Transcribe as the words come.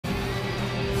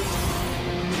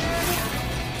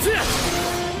Hello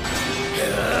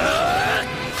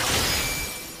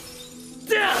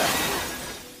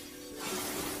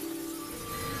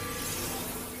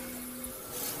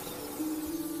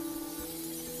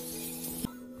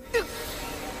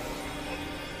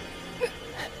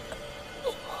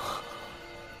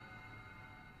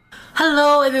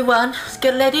everyone,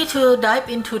 get ready to dive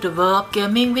into the world of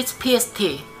gaming with PST,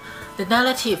 the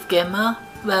narrative gamer,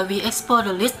 where we explore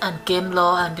the list and game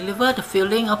lore and deliver the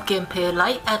feeling of gameplay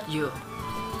right at you.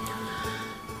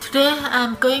 Today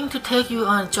I'm going to take you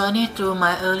on a journey through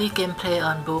my early gameplay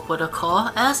on Blue Protocol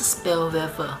as a spell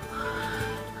weaver.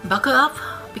 Buckle up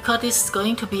because it's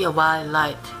going to be a wild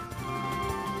ride.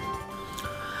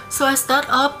 So I start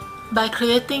off by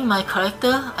creating my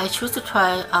character. I choose to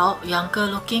try out younger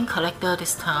looking character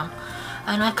this time,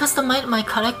 and I customize my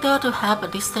character to have a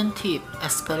distinctive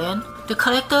experience. The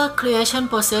character creation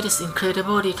process is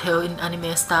incredible detail in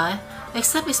anime style,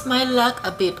 except it might lack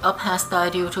a bit of hairstyle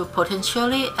due to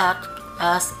potentially add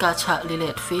as gacha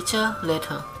related feature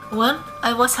later. Once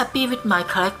I was happy with my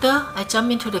character, I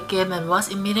jumped into the game and was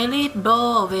immediately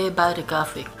blown away by the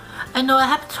graphic. I know I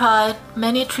have tried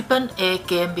many AAA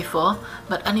games before,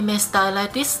 but anime style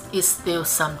like this is still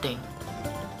something.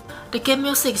 The game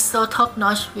music is so top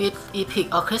notch with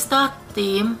epic orchestra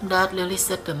theme that really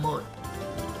set the mood.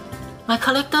 My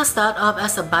character starts off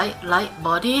as a bright light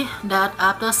body that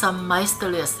after some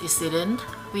mysterious incident,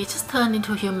 we just turn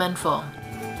into human form.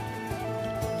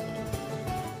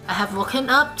 I have woken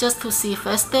up just to see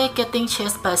Feste getting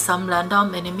chased by some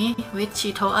random enemy, which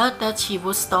she told us that she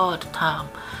would store the time,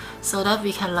 so that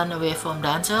we can run away from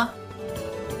danger.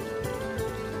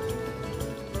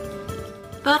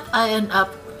 But I end up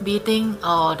beating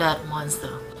all that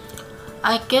monster.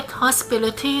 I get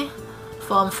hospitality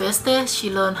from Feste. She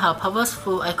learned how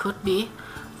powerful I could be.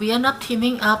 We end up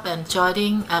teaming up and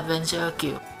joining Adventure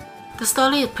Guild. The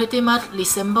story is pretty much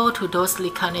resembled to those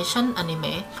reincarnation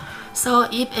anime, so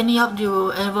if any of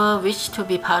you ever wish to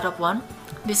be part of one,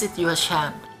 this is your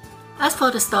chance. As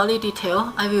for the story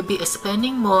detail, I will be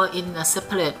explaining more in a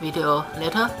separate video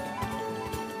later.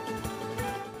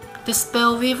 The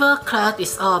Spellweaver class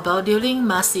is all about dealing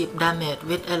massive damage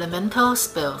with elemental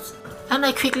spells, and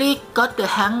I quickly got the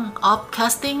hang of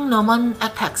casting normal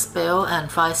attack spell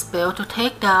and fire spell to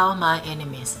take down my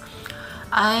enemies.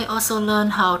 I also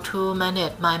learned how to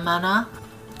manage my mana,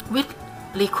 which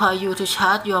require you to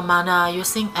charge your mana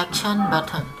using action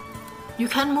button. You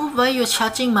can move while you're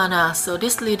charging mana, so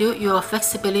this reduces your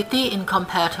flexibility in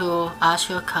compared to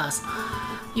archer class.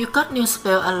 You got new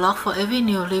spell unlocked for every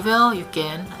new level you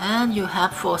gain, and you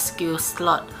have 4 skill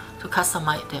slots to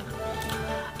customize them.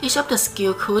 Each of the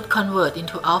skills could convert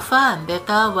into alpha and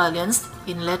beta variants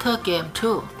in later game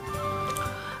too.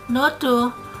 Note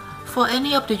too, for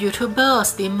any of the YouTuber or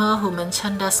streamer who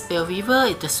mentioned that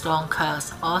Spellweaver is the strong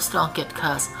class or strongest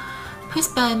class, please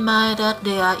bear in mind that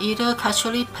they are either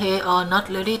casually play or not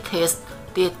really test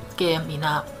this game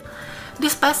enough.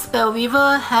 Despite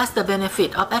Spellweaver has the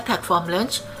benefit of attack from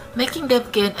range, making them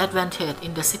gain advantage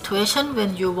in the situation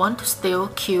when you want to steal,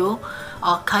 kill,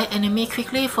 or kite enemy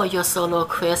quickly for your solo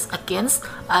quest against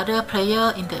other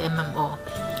players in the MMO.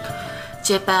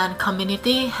 Japan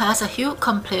community has a huge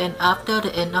complaint after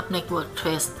the end of Network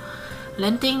Trace,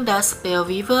 lamenting that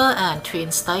Spellweaver and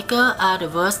Twin Striker are the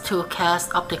worst 2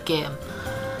 casts of the game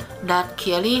that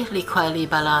clearly require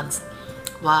rebalance.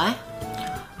 Why?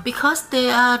 Because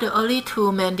they are the only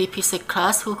 2 main DPS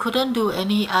class who couldn't do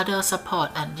any other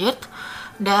support, and yet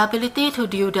their ability to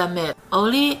deal damage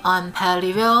only on par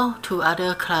level to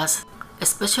other class,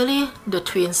 especially the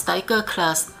Twin Striker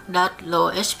class that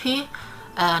low HP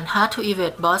and hard to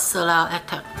evade boss surround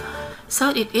attack, so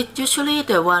it is usually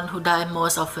the one who die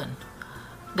most often,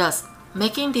 thus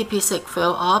making DPS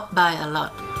fail off by a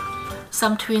lot.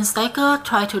 Some Twin Striker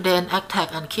try to then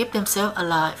attack and keep themselves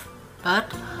alive,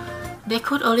 but they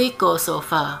could only go so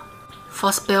far.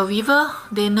 For Spellweaver,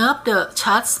 they nerfed the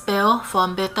charge spell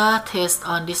from beta test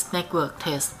on this network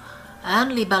test,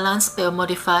 and rebalance spell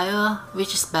modifier,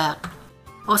 which is bad.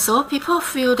 Also, people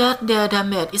feel that their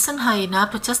damage isn't high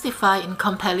enough to justify in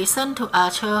comparison to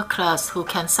archer class who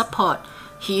can support,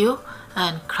 heal,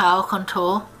 and crowd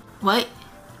control while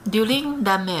dealing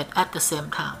damage at the same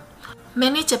time.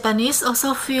 Many Japanese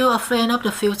also feel afraid of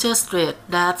the future threat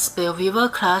that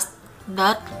Spellweaver class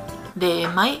that they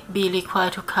might be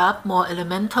required to craft more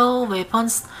elemental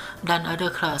weapons than other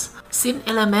class, since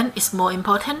element is more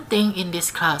important thing in this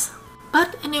class.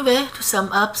 But anyway, to sum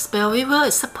up, Spellweaver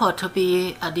is supposed to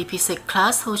be a DPS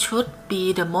class who should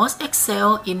be the most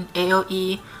excel in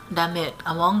AoE damage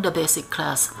among the basic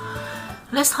class.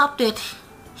 Let's hope that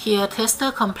hear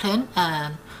tester complaint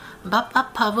and buff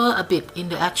up power a bit in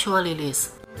the actual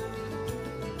release.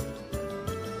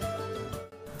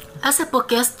 As I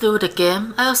progressed through the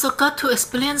game, I also got to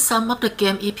experience some of the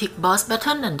game's epic boss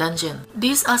battles and dungeons.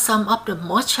 These are some of the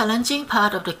most challenging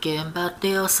parts of the game, but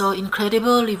they are also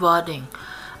incredibly rewarding.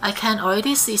 I can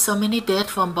already see so many deaths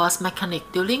from boss mechanics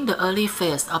during the early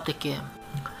phase of the game.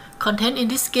 Content in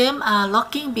this game are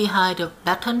lurking behind the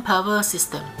battle power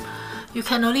system. You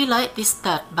can only light this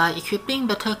stat by equipping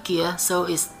better gear, so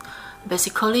it's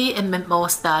basically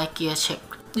MMO style gear check.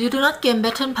 You do not gain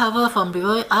battle power from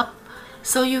leveling up,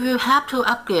 so you will have to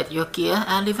upgrade your gear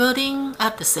and leveling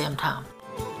at the same time.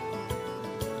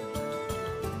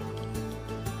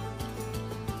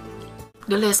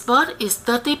 The race boss is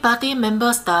 30 party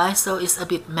member style, so it's a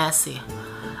bit messy.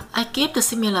 I give the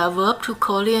similar verb to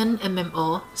Korean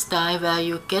MMO style where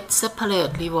you get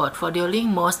separate reward for dealing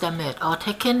most damage or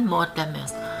taking more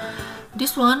damage.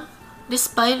 This one,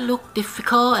 despite look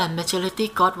difficult and majority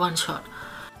got one shot.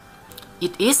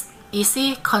 It is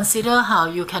easy. Consider how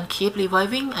you can keep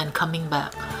reviving and coming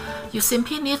back. You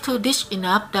simply need to dish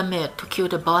enough damage to kill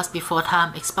the boss before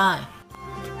time expires.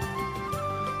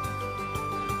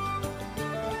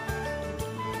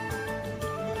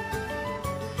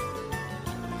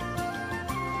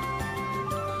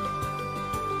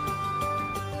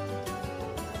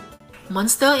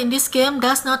 Monster in this game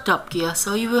does not drop gear,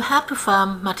 so you will have to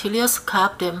farm materials to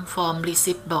craft them from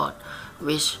receipt board,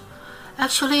 which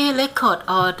actually record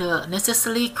all the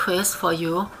necessary quests for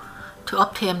you to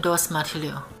obtain those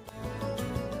materials.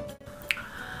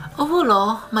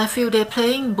 Overall, my few days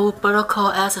playing Blue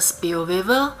Protocol as a spell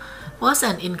weaver was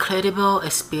an incredible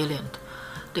experience.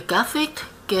 The graphics,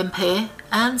 gameplay,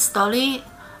 and story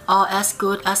are as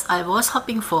good as I was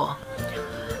hoping for.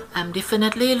 I'm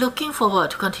definitely looking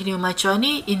forward to continue my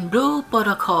journey in Blue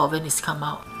Protocol when it comes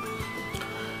out.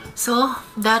 So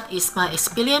that is my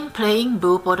experience playing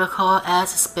Blue Protocol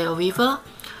as a spell weaver.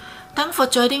 Thanks for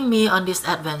joining me on this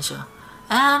adventure.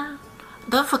 And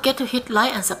don't forget to hit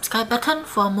like and subscribe button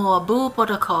for more Blue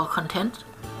Protocol content.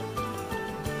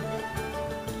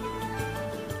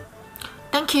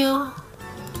 Thank you.